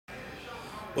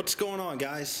What's going on,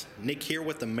 guys? Nick here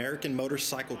with American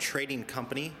Motorcycle Trading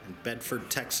Company in Bedford,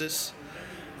 Texas.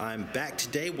 I'm back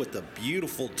today with a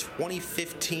beautiful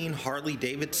 2015 Harley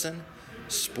Davidson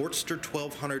Sportster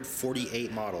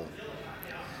 1200 model.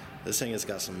 This thing has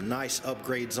got some nice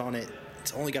upgrades on it.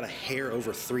 It's only got a hair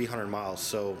over 300 miles,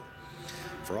 so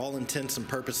for all intents and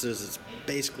purposes, it's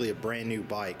basically a brand new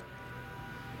bike.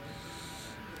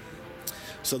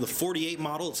 So the 48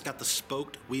 model, it's got the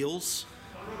spoked wheels.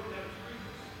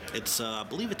 It's, I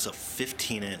believe it's a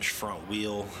 15-inch front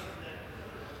wheel.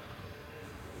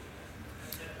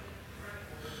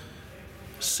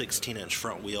 16-inch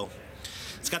front wheel.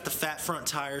 It's got the fat front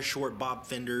tires, short bob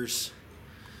fenders,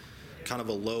 kind of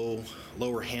a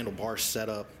lower handlebar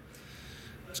setup.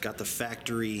 It's got the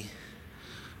factory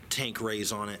tank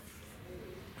raise on it.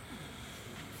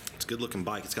 It's a good looking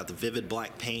bike. It's got the vivid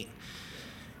black paint.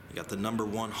 You got the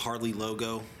 #1 Harley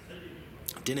logo.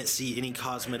 Didn't see any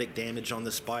cosmetic damage on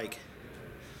this bike.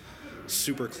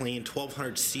 Super clean,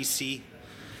 1200cc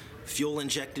fuel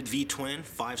injected V-twin,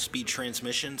 5-speed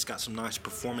transmission. It's got some nice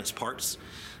performance parts.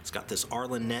 It's got this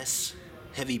Arlen Ness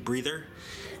heavy breather,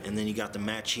 and then you got the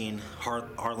matching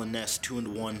Arlen Ness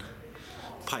 2-in-1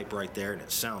 pipe right there, and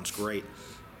it sounds great.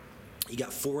 You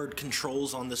got forward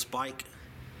controls on this bike,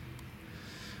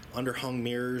 underhung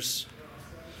mirrors.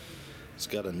 It's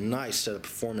got a nice set of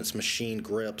performance machine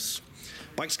grips.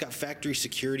 Bike's got factory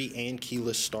security and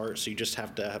keyless start, so you just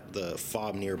have to have the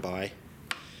fob nearby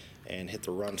and hit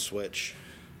the run switch.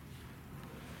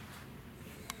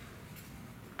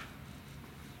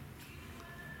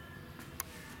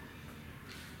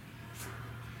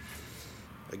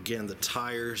 Again, the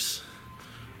tires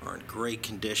are in great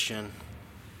condition,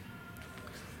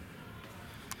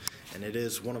 and it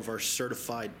is one of our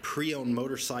certified pre-owned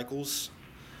motorcycles.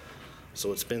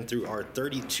 So it's been through our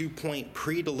 32-point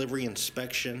pre-delivery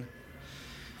inspection.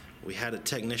 We had a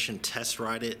technician test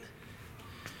ride it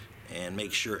and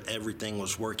make sure everything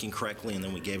was working correctly, and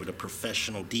then we gave it a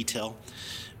professional detail.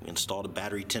 We installed a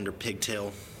battery tender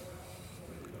pigtail.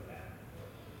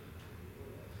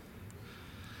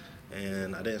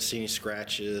 And I didn't see any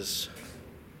scratches,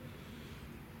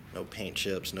 no paint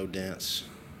chips, no dents.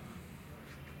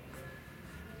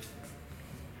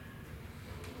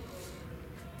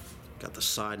 Got the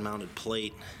side mounted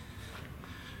plate,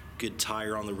 good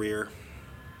tire on the rear.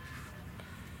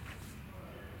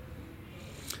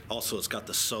 Also, it's got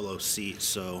the solo seat,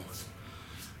 so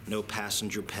no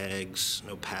passenger pegs,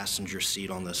 no passenger seat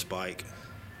on this bike.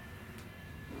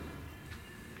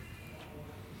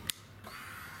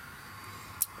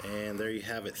 And there you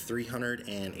have it,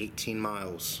 318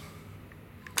 miles.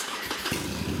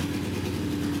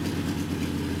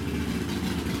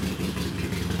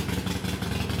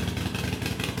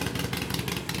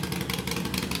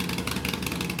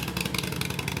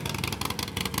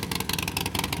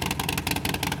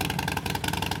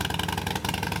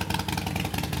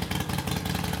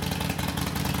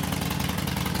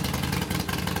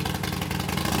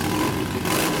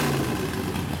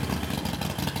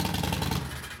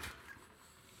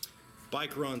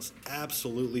 Bike runs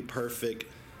absolutely perfect,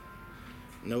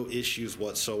 no issues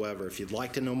whatsoever. If you'd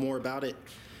like to know more about it,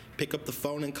 pick up the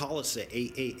phone and call us at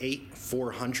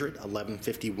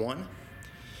 888-400-1151. You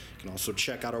can also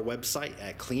check out our website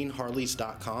at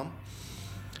cleanharleys.com.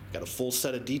 Got a full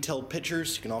set of detailed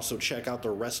pictures. You can also check out the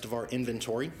rest of our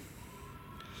inventory.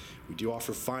 We do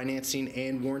offer financing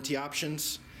and warranty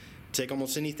options. Take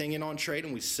almost anything in on trade,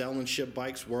 and we sell and ship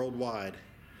bikes worldwide.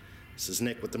 This is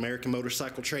Nick with American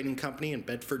Motorcycle Trading Company in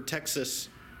Bedford, Texas.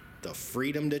 The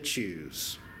freedom to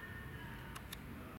choose.